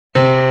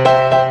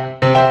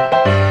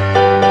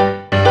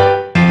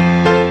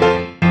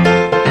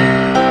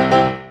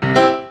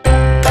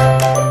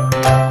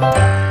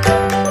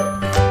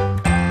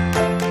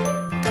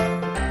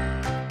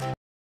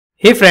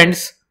Hey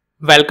friends,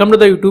 welcome to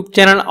the YouTube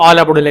channel all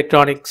about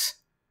electronics.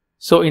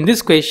 So in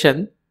this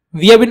question,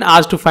 we have been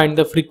asked to find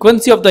the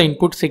frequency of the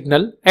input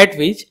signal at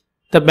which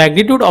the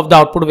magnitude of the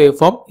output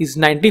waveform is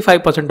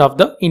 95% of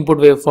the input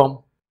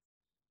waveform.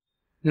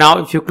 Now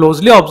if you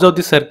closely observe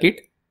the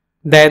circuit,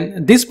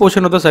 then this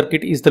portion of the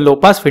circuit is the low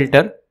pass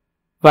filter,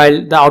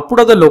 while the output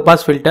of the low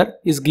pass filter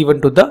is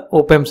given to the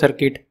op-amp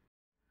circuit.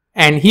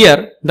 And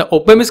here the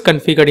op-amp is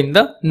configured in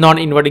the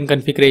non-inverting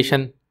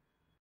configuration.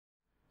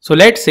 So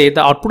let's say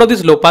the output of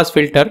this low pass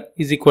filter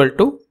is equal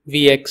to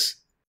Vx.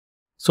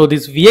 So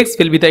this Vx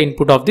will be the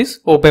input of this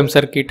op-amp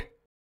circuit.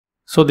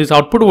 So this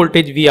output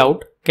voltage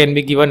Vout can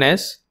be given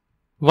as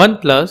 1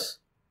 plus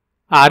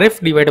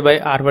Rf divided by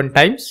R1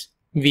 times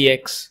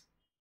Vx,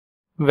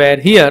 where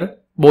here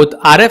both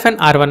Rf and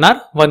R1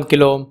 are 1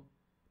 kilo ohm.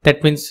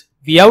 That means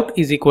Vout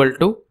is equal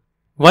to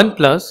 1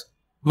 plus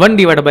 1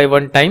 divided by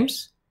 1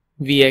 times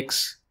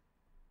Vx.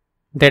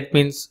 That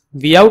means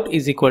Vout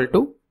is equal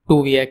to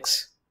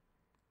 2Vx.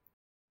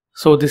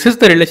 So this is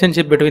the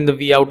relationship between the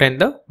Vout and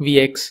the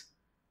Vx.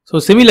 So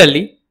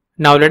similarly,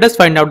 now let us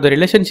find out the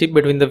relationship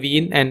between the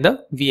Vin and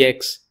the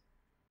Vx.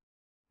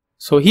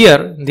 So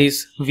here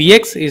this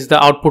Vx is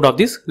the output of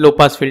this low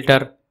pass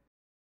filter.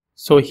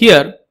 So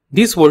here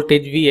this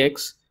voltage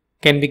Vx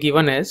can be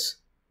given as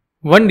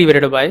 1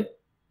 divided by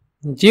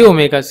j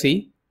omega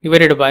c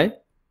divided by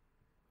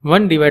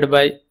 1 divided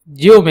by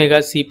j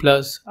omega c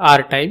plus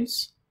r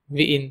times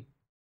Vin.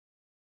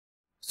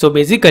 So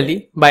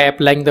basically, by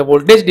applying the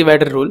voltage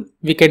divider rule,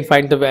 we can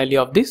find the value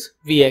of this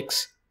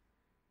Vx.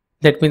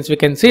 That means we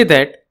can say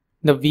that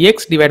the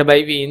Vx divided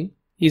by Vin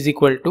is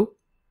equal to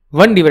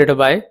 1 divided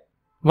by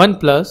 1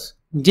 plus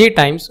j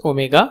times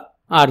omega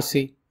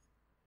Rc.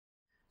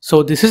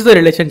 So this is the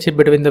relationship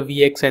between the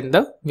Vx and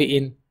the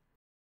Vin.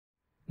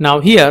 Now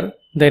here,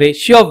 the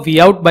ratio of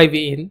Vout by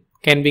Vin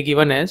can be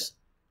given as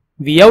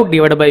Vout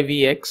divided by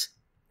Vx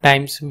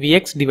times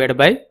Vx divided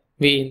by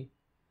Vin,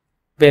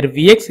 where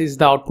Vx is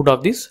the output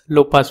of this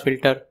low pass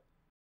filter.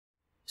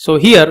 So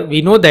here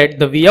we know that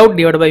the Vout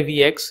divided by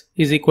Vx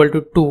is equal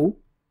to 2,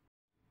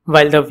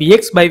 while the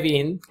Vx by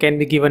Vin can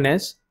be given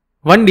as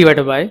 1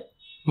 divided by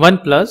 1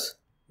 plus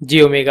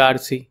j omega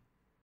Rc.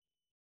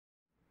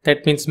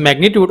 That means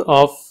magnitude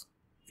of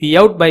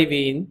Vout by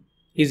Vin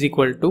is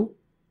equal to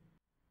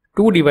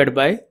 2 divided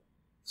by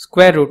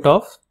square root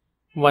of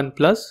 1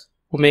 plus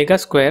omega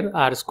square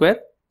r square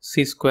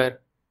c square.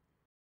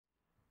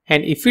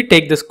 And if we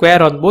take the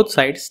square on both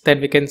sides, then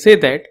we can say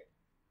that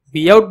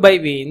Vout by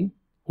Vin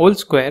whole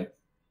square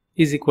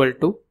is equal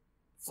to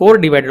 4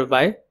 divided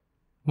by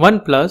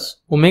 1 plus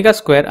omega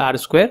square r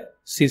square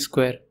c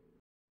square.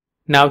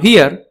 Now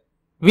here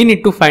we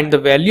need to find the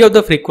value of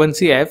the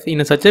frequency f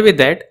in such a way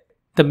that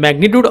the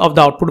magnitude of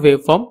the output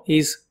waveform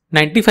is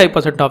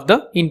 95% of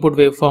the input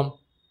waveform.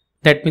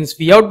 That means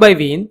Vout by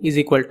Vin is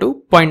equal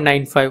to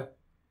 0.95.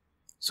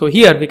 So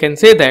here we can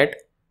say that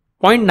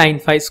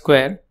 0.95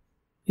 square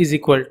is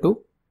equal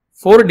to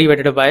 4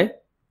 divided by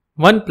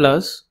 1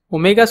 plus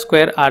omega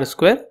square r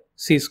square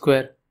c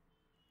square.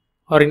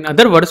 Or in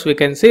other words, we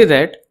can say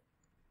that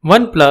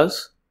 1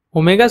 plus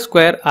omega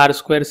square r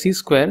square c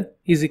square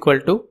is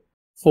equal to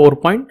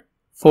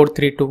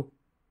 4.432.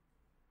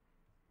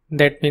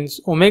 That means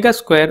omega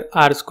square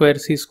r square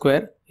c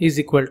square is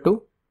equal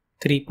to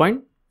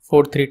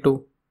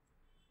 3.432.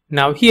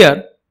 Now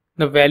here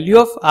the value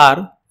of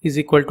r is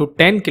equal to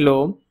 10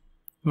 kilo ohm,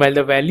 while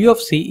the value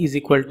of c is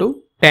equal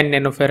to 10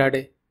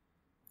 nanofarad.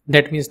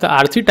 That means the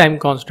RC time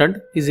constant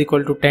is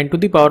equal to 10 to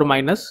the power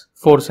minus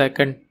 4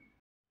 second.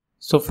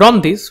 So from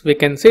this we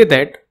can say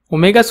that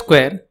omega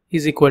square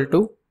is equal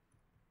to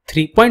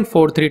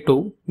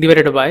 3.432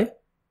 divided by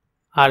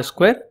r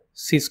square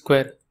c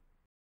square.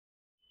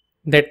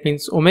 That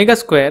means omega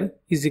square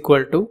is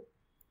equal to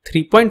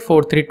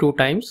 3.432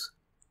 times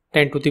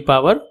 10 to the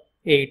power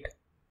 8.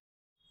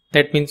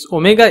 That means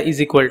omega is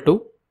equal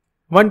to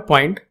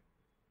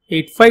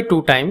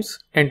 1.852 times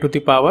 10 to the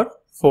power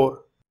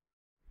 4.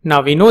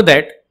 Now we know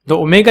that the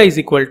omega is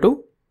equal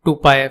to 2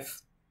 pi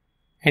f,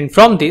 and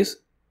from this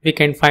we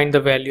can find the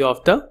value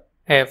of the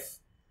f.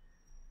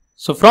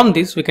 So from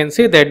this we can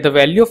say that the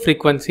value of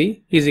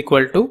frequency is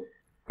equal to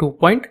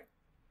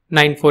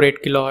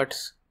 2.948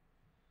 kilohertz.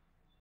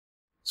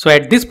 So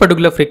at this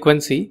particular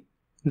frequency,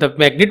 the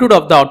magnitude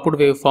of the output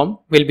waveform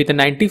will be the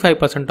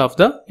 95% of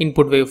the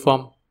input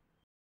waveform.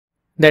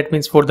 That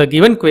means for the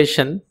given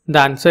question, the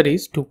answer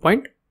is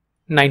 2.94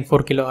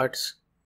 kilohertz.